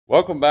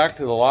Welcome back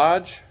to the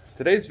lodge.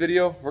 Today's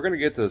video, we're going to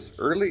get this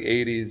early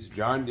 80s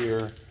John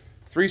Deere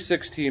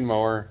 316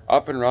 mower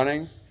up and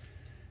running,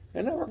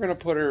 and then we're going to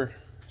put her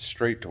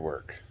straight to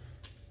work.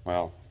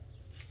 Well,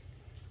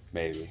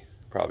 maybe.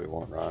 Probably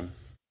won't run.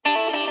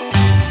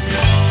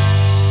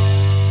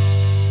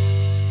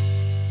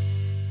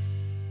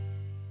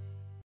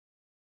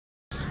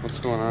 What's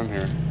going on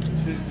here?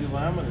 She's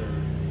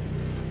delaminated.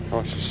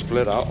 Oh, she's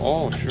split out.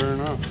 Oh, sure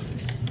enough.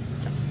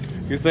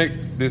 You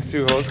think these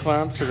two hose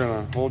clamps are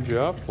gonna hold you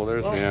up? Well,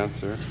 there's the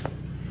answer.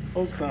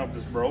 Hose clamp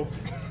just broke.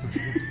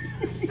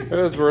 It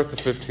was worth the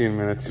 15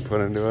 minutes you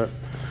put into it.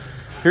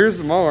 Here's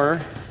the mower.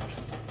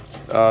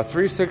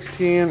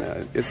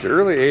 316, it's the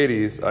early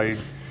 80s. I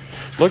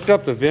looked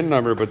up the VIN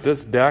number, but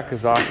this deck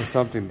is off of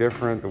something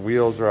different. The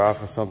wheels are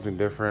off of something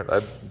different.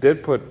 I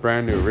did put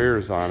brand new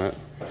rears on it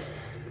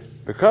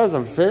because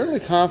I'm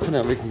fairly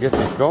confident we can get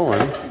this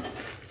going.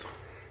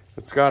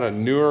 It's got a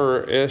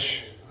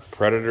newer-ish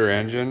Predator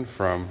engine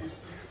from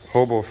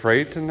Hobo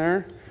Freight in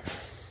there,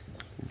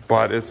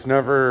 but it's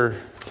never,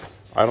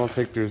 I don't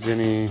think there's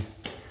any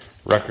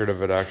record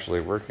of it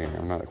actually working.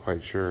 I'm not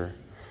quite sure.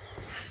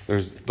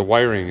 The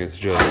wiring is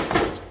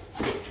just,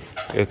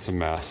 it's a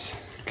mess.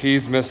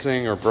 Keys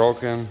missing or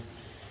broken.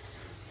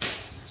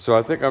 So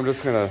I think I'm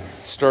just gonna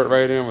start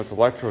right in with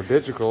electro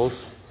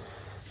digitals.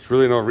 There's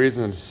really no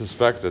reason to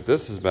suspect that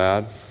this is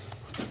bad.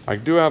 I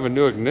do have a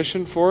new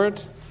ignition for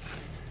it,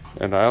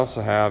 and I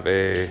also have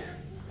a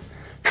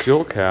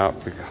fuel cap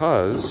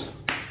because,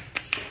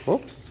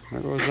 oh, there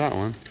goes that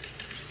one.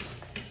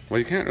 Well,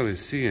 you can't really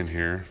see in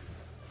here,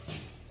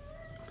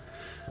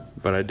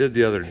 but I did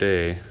the other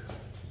day,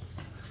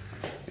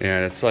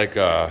 and it's like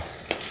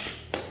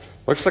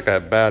looks like a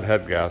bad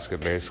head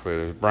gasket basically.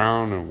 There's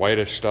brown and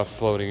whitish stuff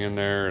floating in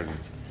there and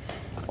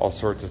all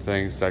sorts of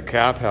things. That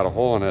cap had a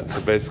hole in it,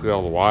 so basically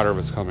all the water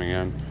was coming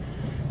in.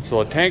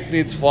 So the tank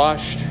needs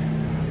flushed,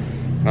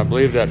 and I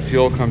believe that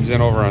fuel comes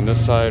in over on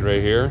this side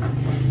right here.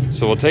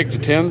 So we'll take the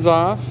tins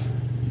off,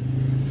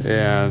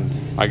 and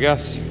I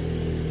guess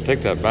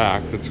take that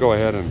back. Let's go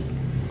ahead and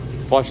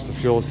flush the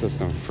fuel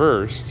system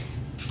first.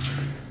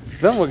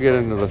 Then we'll get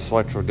into the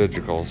electro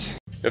digitals.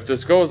 If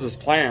this goes as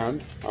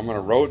planned, I'm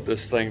gonna road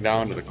this thing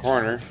down to the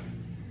corner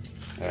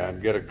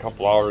and get a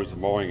couple hours of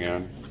mowing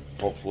in,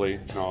 hopefully.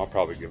 No, I'll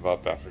probably give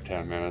up after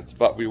 10 minutes,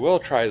 but we will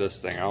try this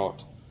thing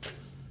out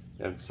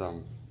in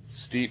some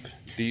steep,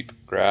 deep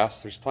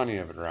grass. There's plenty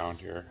of it around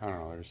here. I don't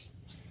know, there's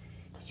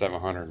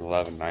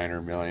 711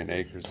 million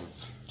acres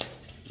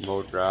of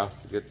mowed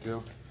grass to get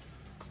to.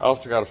 I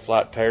also got a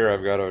flat tire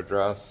I've got to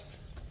address.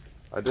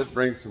 I did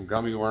bring some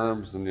gummy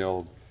worms and the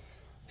old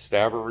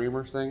stabber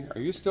reamer thing.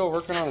 Are you still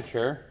working on a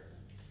chair?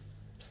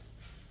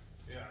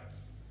 Yeah.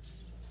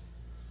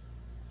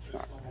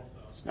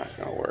 It's not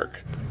gonna work.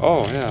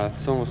 Oh yeah,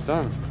 it's almost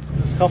done.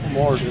 Just a couple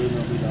more, dude, and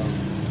it'll be done.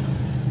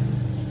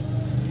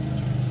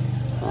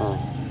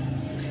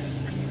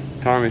 Oh.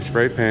 Tommy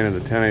spray painted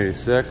the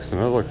 1086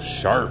 and it looks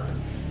sharp.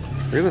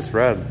 Look at this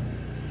red.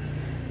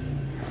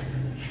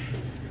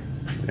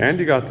 And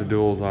you got the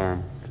duals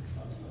on.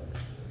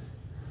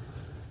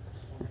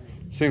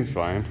 Seems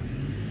fine.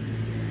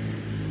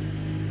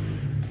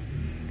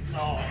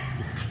 No.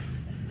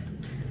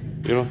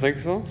 You don't think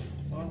so?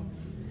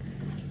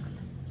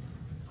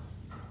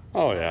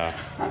 Oh yeah.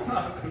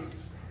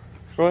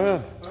 Go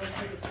ahead. I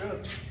think it's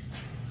good.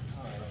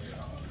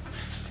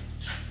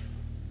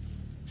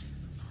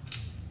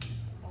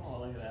 Oh,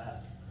 look at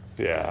that.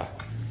 Yeah.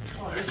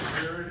 Oh, there's a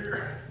chair right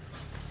here.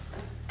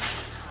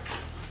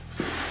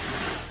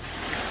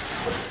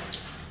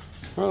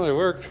 Well, they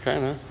worked,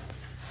 kind of.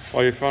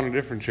 Well, you found a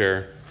different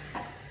chair.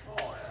 Oh,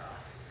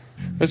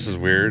 yeah. This is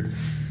weird.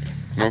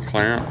 No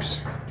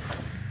clamps.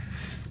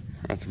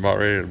 That's about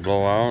ready to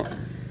blow out.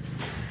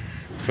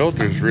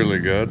 Filter's really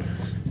good.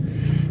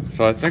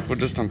 So I think we'll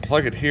just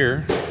unplug it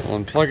here. We'll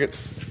unplug it.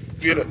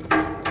 Get it.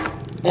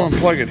 We'll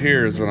unplug it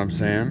here is what I'm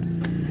saying.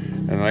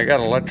 And I got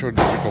an electro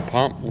digital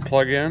pump we'll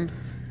plug in,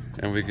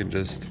 and we can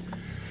just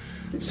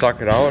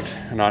suck it out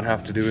and not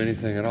have to do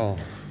anything at all.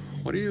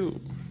 What do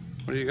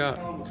you got?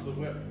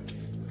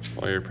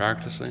 While you're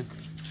practicing?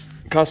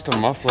 Custom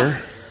muffler.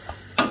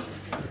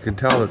 You can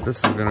tell that this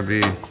is gonna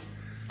be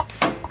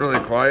really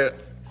quiet.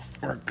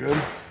 Work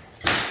good.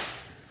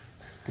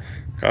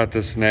 Got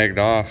this snagged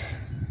off.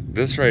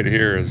 This right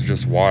here is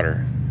just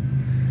water.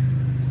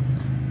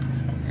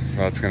 So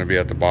that's gonna be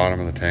at the bottom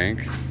of the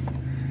tank.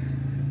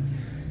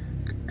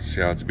 See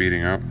how it's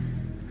beating up?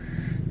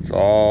 It's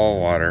all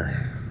water.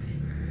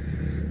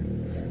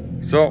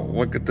 So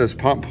we'll get this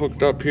pump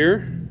hooked up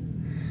here,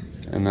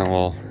 and then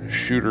we'll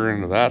shoot her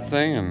into that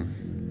thing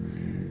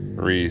and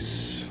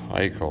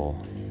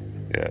recycle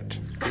it.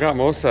 We got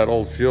most of that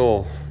old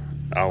fuel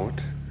out.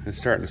 It's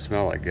starting to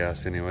smell like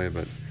gas anyway,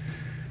 but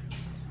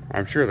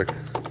I'm sure the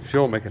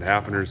fuel making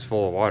happener is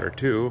full of water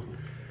too.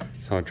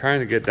 So I'm trying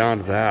to get down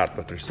to that,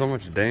 but there's so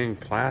much dang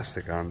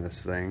plastic on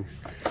this thing.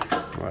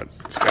 But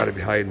it's got to be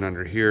hiding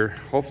under here.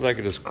 Hopefully I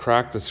can just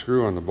crack the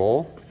screw on the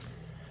bowl,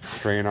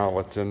 drain out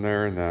what's in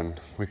there, and then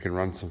we can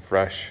run some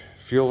fresh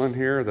fuel in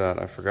here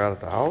that I forgot at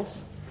the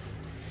house.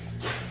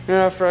 And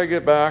after I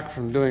get back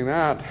from doing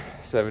that,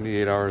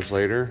 78 hours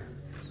later,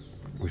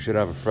 we should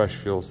have a fresh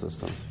fuel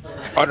system.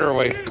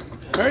 Underway.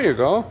 There you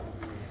go.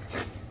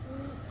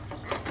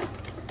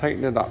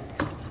 Tighten it up.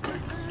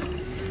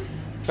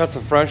 Got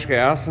some fresh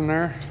gas in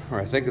there, or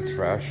I think it's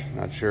fresh,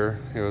 not sure.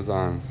 It was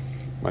on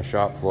my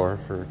shop floor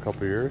for a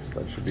couple years.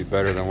 That should be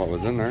better than what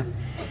was in there.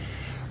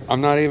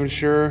 I'm not even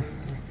sure.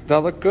 Does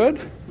that look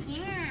good?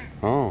 Yeah.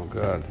 Oh,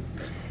 good.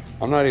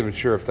 I'm not even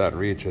sure if that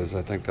reaches.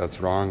 I think that's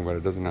wrong, but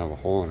it doesn't have a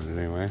hole in it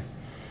anyway.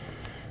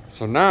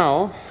 So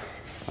now,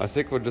 I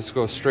think we'll just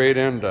go straight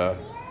into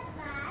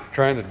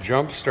trying to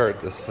jump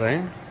start this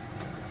thing,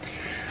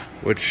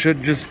 which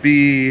should just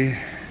be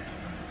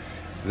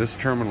this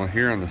terminal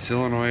here on the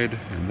solenoid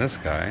and this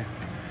guy.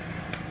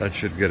 That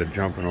should get it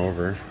jumping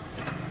over.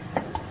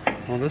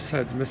 Well, this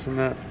side's missing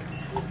that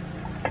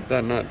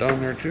nut down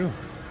there too.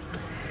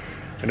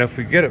 And if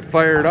we get it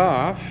fired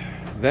off,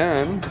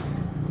 then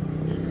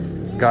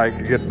guy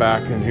could get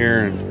back in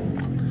here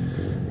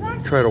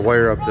and try to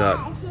wire up that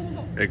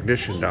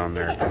ignition down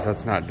there, because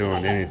that's not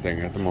doing anything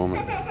at the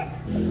moment.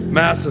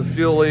 Massive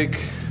fuel leak.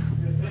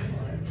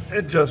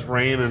 It's just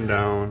raining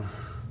down.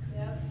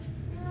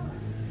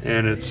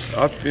 And it's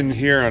up in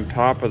here on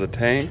top of the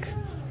tank.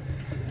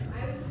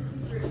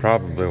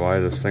 Probably why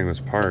this thing was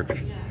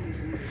parked.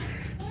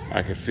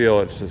 I could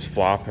feel it's just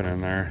flopping in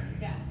there.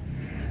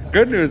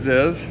 Good news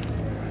is,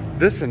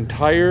 this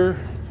entire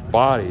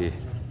body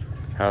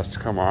has to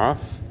come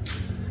off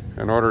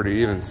in order to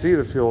even see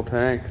the fuel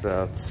tank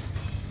that's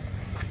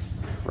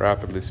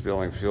rapidly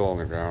spilling fuel on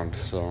the ground.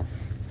 So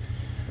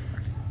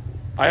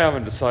I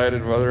haven't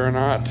decided whether or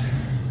not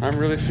I'm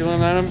really feeling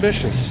that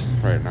ambitious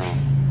right now.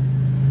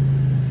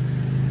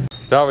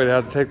 Thought we'd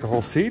have to take the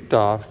whole seat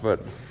off,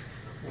 but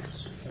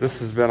this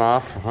has been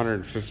off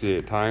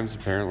 158 times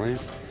apparently.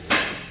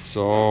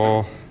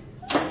 So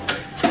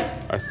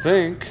I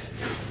think,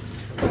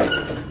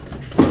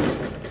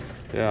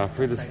 yeah, if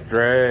we just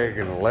drag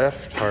and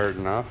lift hard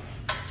enough,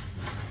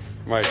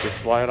 might just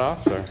slide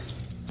off there.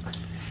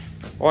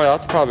 Oh yeah,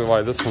 that's probably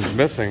why this one's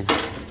missing.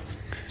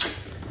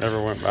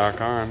 Never went back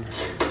on.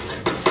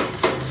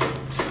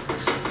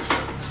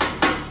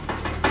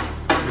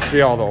 You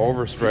see all the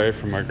overspray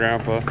from my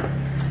grandpa.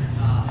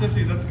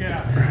 Sissy, that's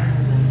gas.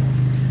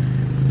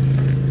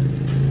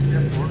 You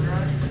have floor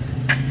dry?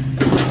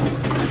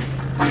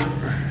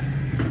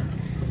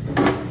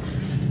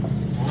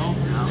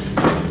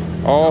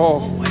 Oh,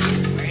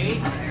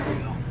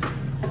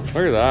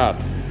 look at that.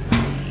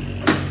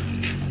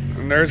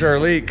 And there's our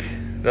leak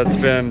that's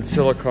been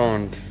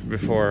siliconed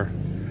before.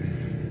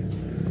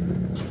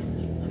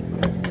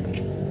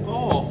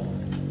 Oh,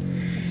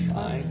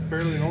 fine.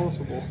 Barely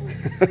noticeable.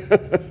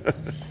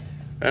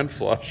 And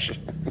flush.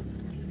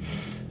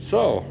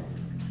 So,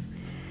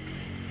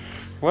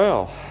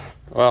 well,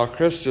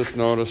 Chris just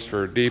noticed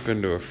we're deep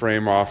into a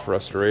frame off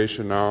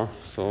restoration now.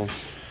 So,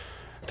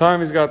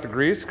 Tommy's got the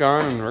grease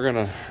gone, and we're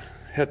gonna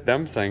hit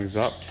them things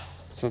up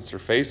since they're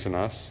facing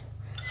us.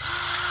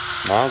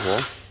 Nozzle.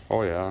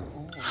 Oh yeah.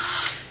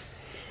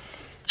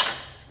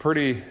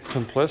 Pretty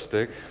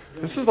simplistic.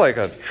 This is like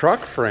a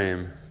truck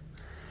frame,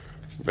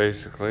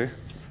 basically.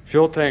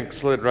 Fuel tank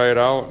slid right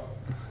out.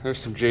 There's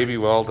some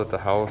JB weld at the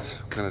house.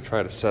 I'm gonna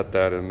try to set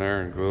that in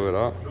there and glue it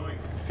up.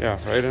 Yeah,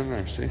 right in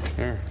there, see,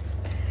 there.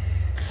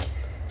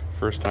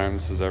 First time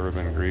this has ever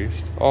been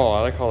greased. Oh, I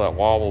like how that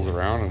wobbles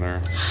around in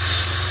there.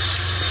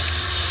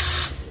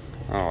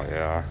 Oh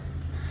yeah.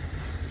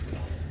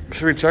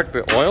 Should we check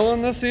the oil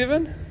in this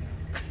even?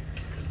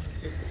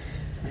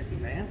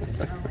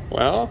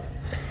 Well,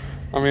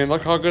 I mean,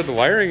 look how good the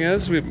wiring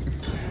is. We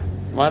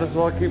might as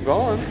well keep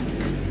going.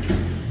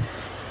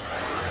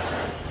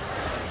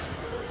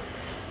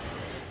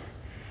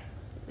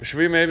 Should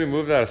we maybe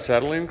move that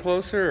acetylene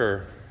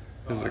closer,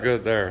 or is it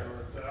good there?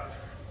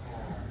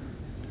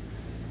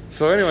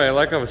 So anyway,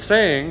 like I was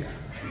saying,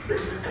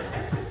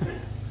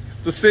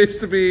 this seems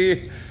to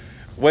be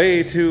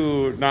way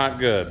too not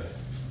good.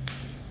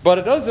 But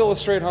it does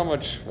illustrate how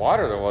much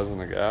water there was in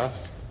the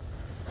gas.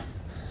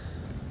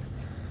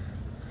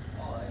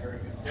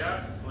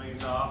 Gas is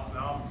cleaned off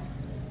now.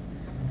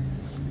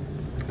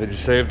 Did you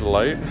save the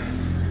light?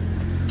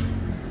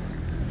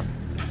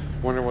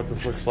 Wonder what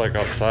this looks like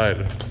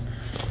outside.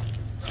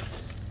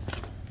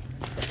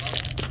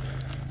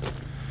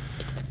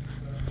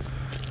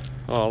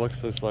 Oh, it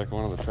looks just like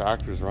one of the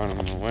tractors running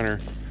in the winter.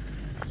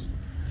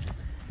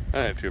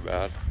 That ain't too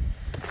bad.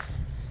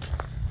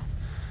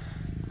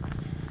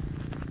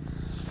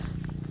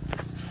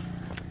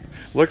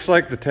 Looks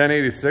like the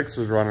 1086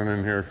 was running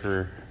in here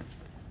for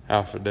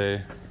half a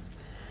day.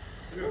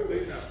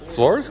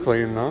 Floor's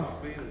clean though.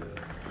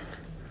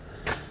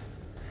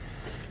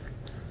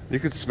 You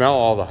could smell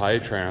all the high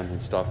trans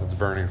and stuff that's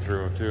burning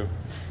through it too.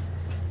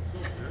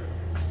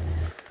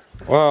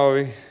 Well,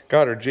 we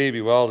got our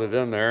JB welded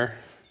in there.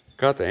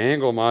 Got the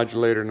angle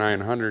modulator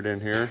 900 in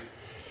here.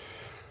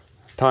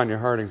 Tanya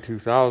Harding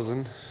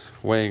 2000,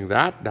 weighing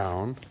that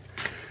down.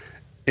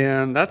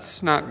 And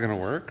that's not gonna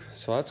work,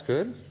 so that's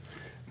good.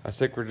 I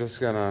think we're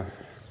just gonna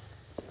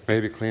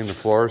maybe clean the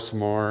floor some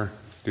more,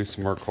 Do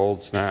some more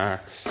cold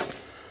snacks.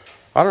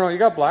 I don't know, you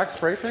got black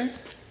spray paint?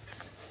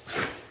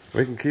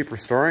 We can keep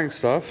restoring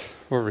stuff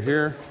over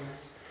here.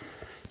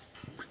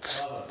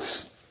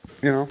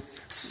 You know.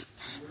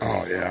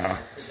 Oh yeah.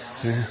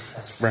 Yeah,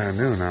 it's brand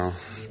new now.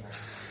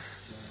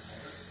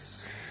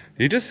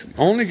 You just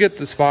only get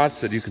the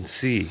spots that you can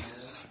see,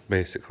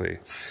 basically.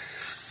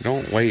 You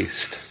don't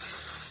waste.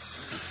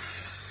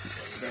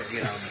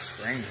 Get on the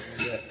spring.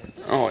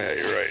 Oh yeah,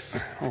 you're right.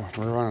 Oh,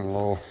 we're running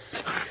low.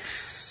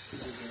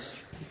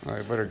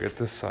 I better get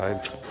this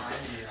side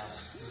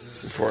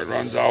before it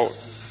runs out.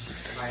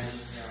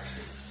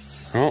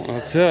 Oh,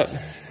 that's it.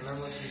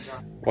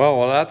 Well,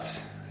 while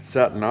that's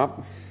setting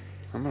up,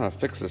 I'm gonna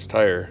fix this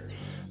tire.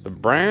 The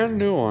brand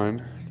new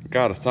one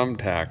got a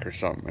thumbtack or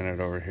something in it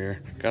over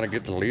here. Gotta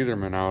get the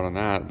Leatherman out on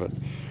that, but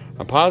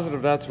I'm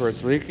positive that's where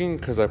it's leaking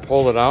because I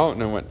pulled it out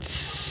and it went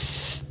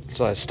tss,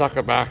 so I stuck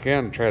it back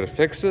in to try to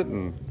fix it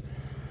and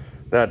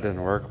that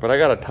didn't work. But I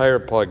got a tire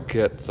plug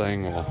kit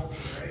thing. We'll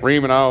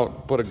ream it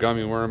out, put a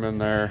gummy worm in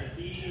there,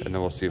 and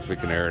then we'll see if we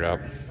can air it up.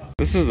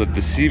 This is a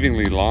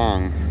deceivingly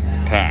long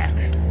tack.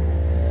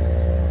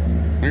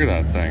 Look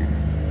at that thing.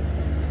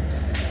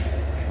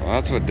 So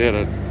that's what did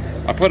it.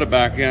 I put it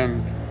back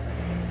in,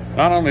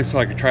 not only so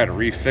I could try to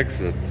refix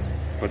it,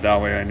 but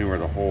that way I knew where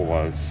the hole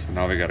was. So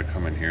now we got to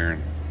come in here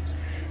and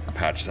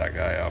patch that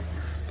guy up.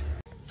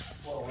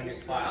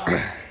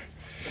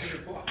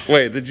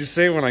 Wait, did you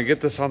say when I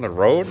get this on the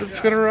road it's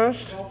gonna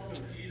rust?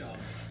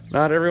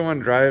 Not everyone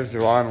drives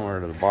their lawnmower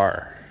to the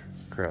bar,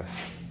 Chris.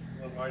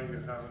 Why are you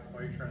trying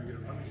to get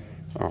it running?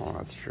 Oh,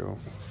 that's true.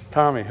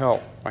 Tommy,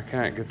 help. I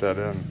can't get that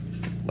in.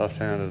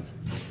 Left-handed.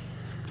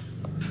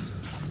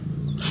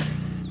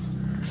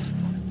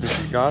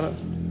 Think you got it?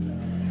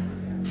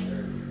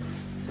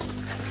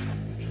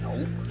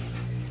 Nope.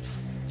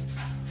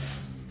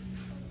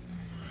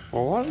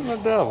 Well, wasn't the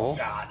devil?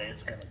 God,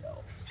 it's gonna go.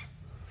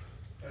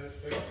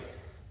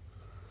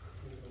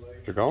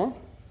 Is it going?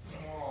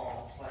 I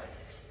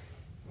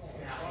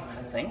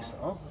think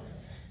so.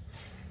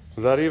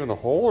 Was that even the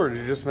hole, or did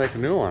you just make a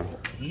new one?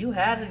 You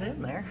had it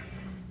in there.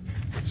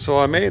 So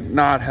I may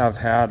not have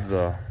had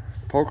the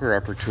poker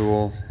upper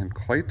tool in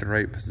quite the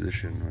right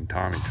position when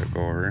Tommy took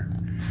over.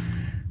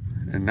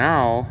 And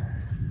now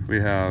we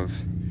have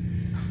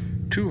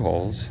 2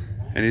 holes.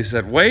 And he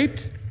said,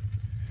 wait,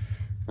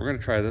 we're gonna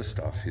try this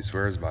stuff. He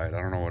swears by it,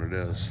 I don't know what it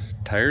is.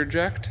 Tire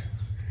eject?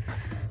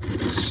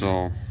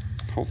 So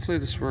hopefully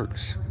this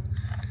works.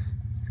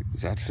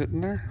 Does that fit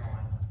in there?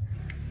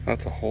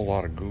 That's a whole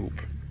lot of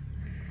goop.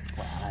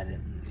 Well, I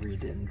didn't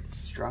read the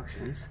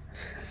instructions.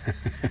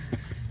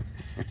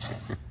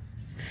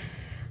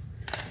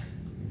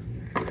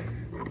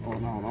 Oh,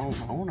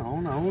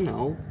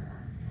 no.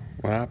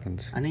 What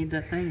happens? I need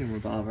that thing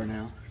revolver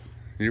now.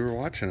 You were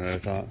watching it, I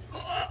thought.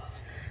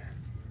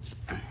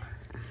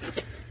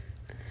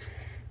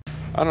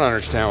 I don't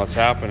understand what's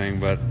happening,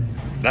 but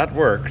that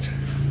worked.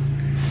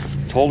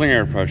 It's holding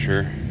air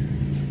pressure.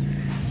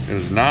 It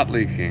is not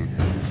leaking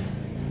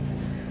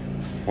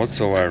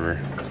whatsoever.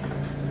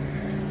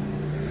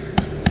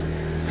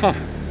 Huh.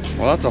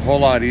 Well, that's a whole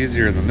lot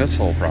easier than this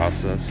whole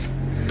process.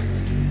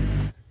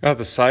 Got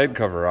the side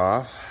cover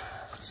off.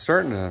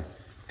 Starting to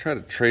try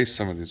to trace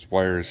some of these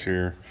wires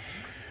here.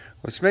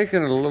 What's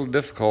making it a little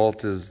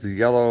difficult is the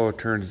yellow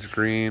turns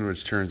green,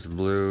 which turns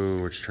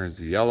blue, which turns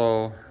to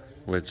yellow,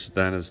 which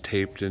then is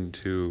taped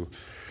into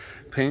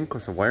pink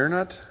with a wire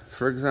nut,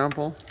 for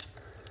example.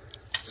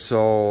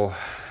 So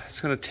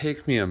it's gonna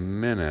take me a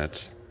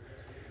minute.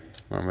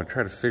 I'm gonna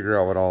try to figure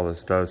out what all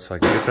this does so I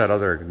can get that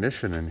other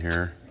ignition in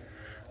here,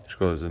 which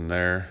goes in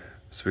there,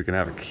 so we can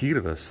have a key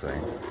to this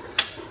thing.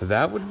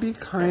 That would be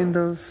kind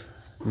of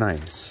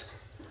nice.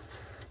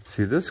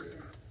 See, this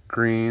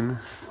green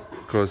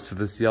goes to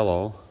this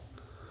yellow,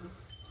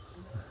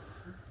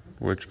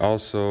 which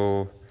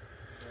also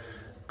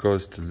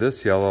goes to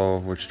this yellow,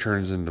 which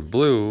turns into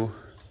blue,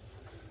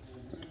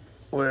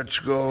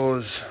 which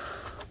goes,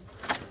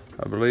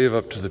 I believe,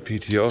 up to the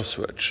PTO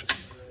switch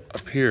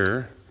up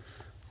here,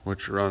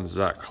 which runs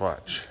that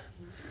clutch.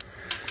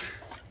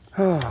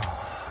 Oh,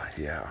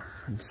 yeah,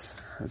 it's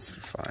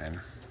fine.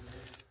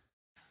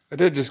 I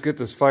did just get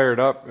this fired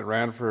up. It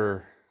ran for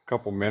a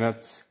couple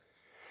minutes.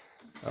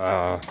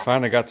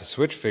 Finally got the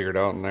switch figured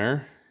out in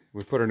there.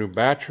 We put a new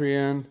battery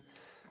in.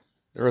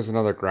 There was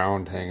another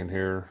ground hanging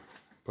here.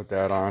 Put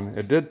that on.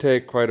 It did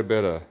take quite a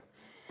bit of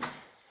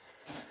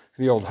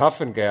the old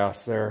huffing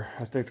gas there.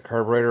 I think the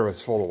carburetor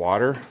was full of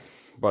water,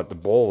 but the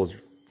bowl was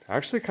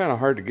actually kind of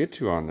hard to get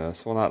to on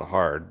this. Well, not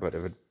hard, but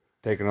it would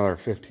take another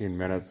 15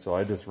 minutes, so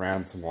I just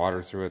ran some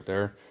water through it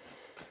there.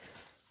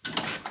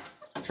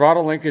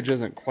 Throttle linkage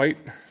isn't quite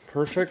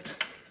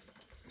perfect.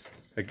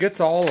 It gets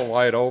all the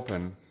wide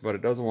open, but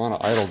it doesn't want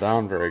to idle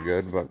down very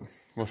good, but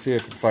we'll see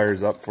if it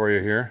fires up for you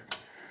here.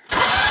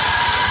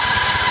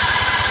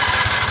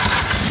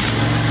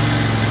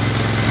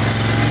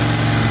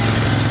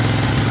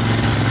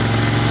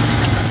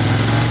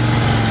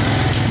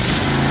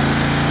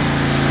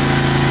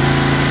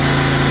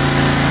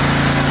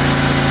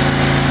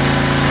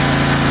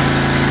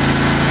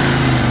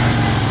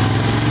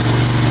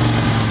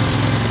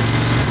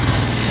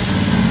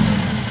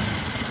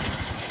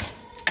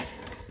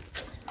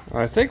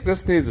 I think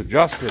this needs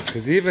adjusted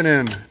because even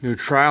in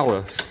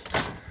neutralis,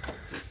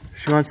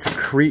 she wants to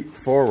creep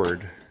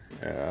forward.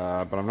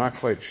 But I'm not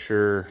quite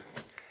sure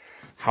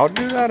how to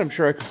do that. I'm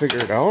sure I can figure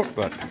it out,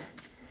 but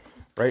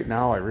right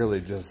now I really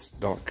just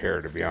don't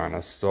care, to be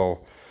honest.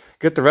 So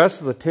get the rest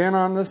of the tin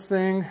on this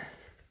thing.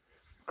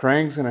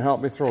 Krang's gonna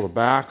help me throw the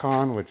back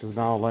on, which is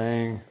now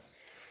laying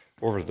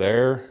over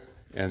there.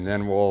 And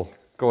then we'll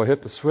go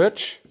hit the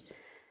switch,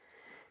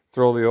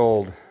 throw the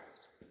old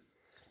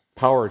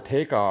power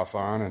takeoff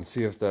on and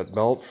see if that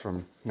belt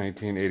from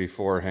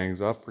 1984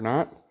 hangs up or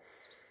not.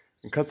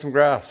 And cut some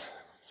grass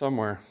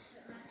somewhere.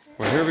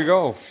 Well, here we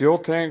go. Fuel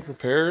tank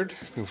prepared.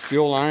 New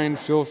fuel line,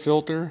 fuel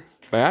filter,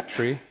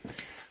 battery.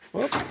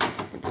 Whoop,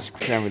 just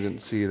pretend we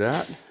didn't see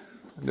that.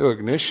 New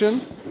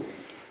ignition,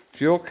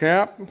 fuel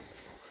cap, a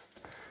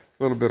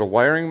little bit of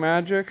wiring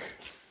magic.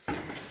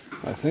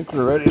 I think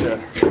we're ready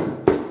to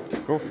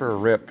go for a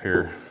rip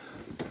here.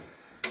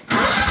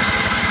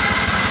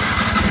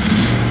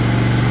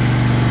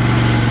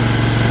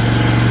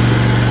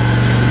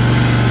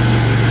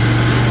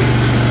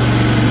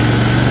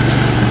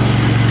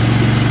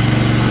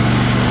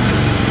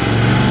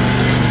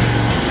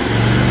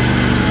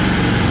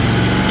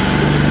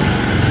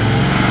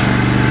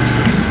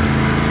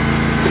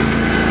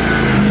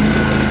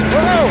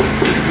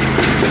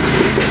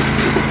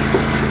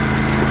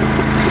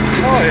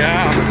 Oh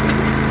yeah.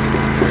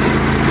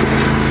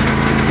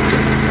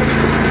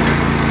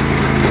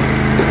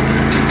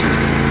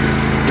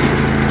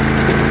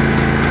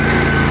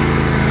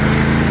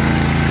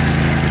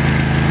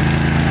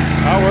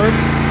 That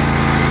works.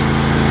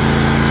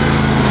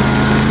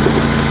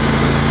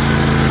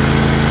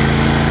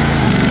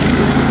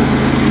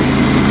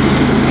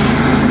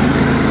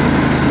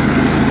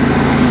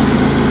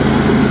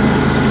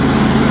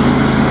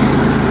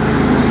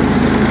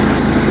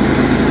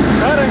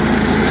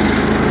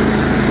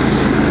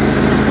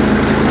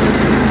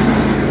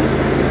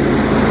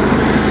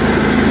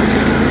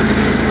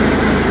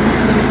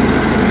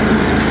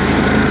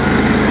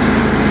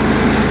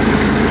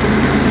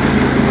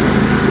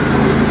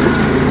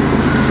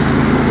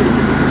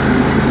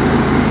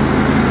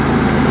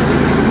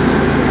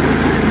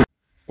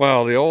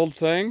 Well, the old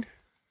thing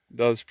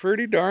does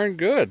pretty darn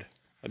good.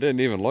 I didn't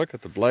even look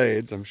at the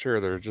blades. I'm sure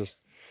they're just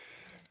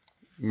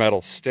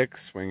metal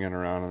sticks swinging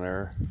around in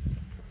there.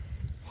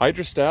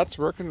 Hydrostat's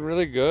working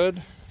really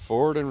good.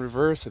 Forward and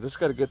reverse. I just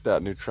got to get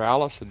that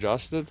neutralis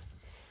adjusted.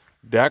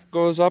 Deck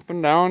goes up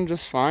and down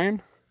just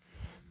fine.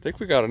 I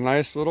think we got a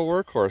nice little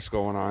workhorse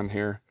going on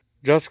here.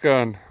 Jessica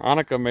and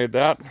Annika made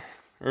that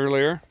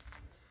earlier.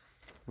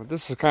 But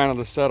this is kind of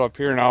the setup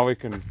here. Now we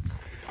can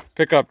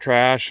pick up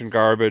trash and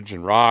garbage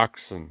and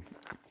rocks and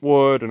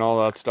wood and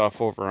all that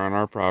stuff over on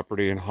our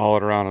property and haul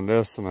it around in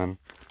this, and then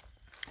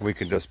we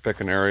can just pick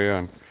an area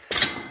and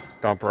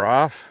dump her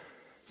off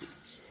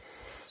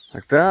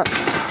like that.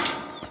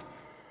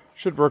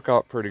 Should work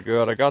out pretty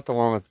good. I got the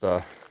one with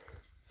the,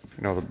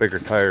 you know, the bigger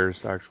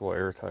tires, actual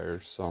air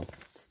tires, so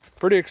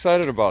pretty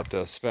excited about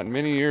this. Spent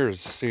many years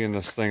seeing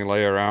this thing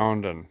lay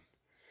around, and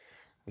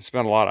I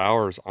spent a lot of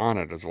hours on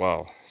it as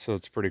well, so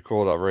it's pretty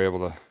cool that we're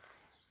able to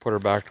put her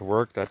back to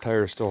work. That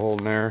tire is still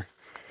holding there.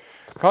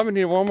 Probably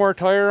need one more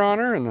tire on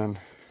her and then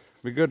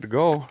be good to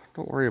go.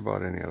 Don't worry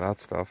about any of that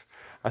stuff.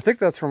 I think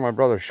that's where my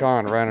brother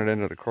Sean ran it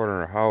into the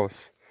corner of the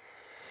house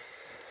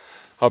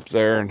up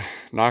there and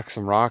knocked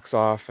some rocks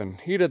off,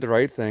 and he did the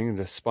right thing and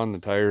just spun the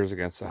tires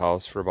against the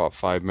house for about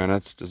 5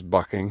 minutes, just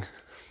bucking.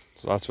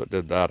 So that's what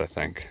did that, I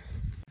think.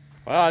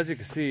 Well, as you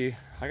can see,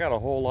 I got a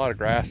whole lot of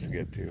grass to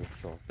get to.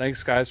 So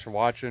thanks guys for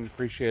watching.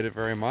 Appreciate it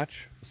very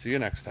much. See you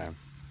next time.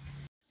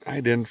 I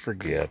didn't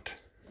forget.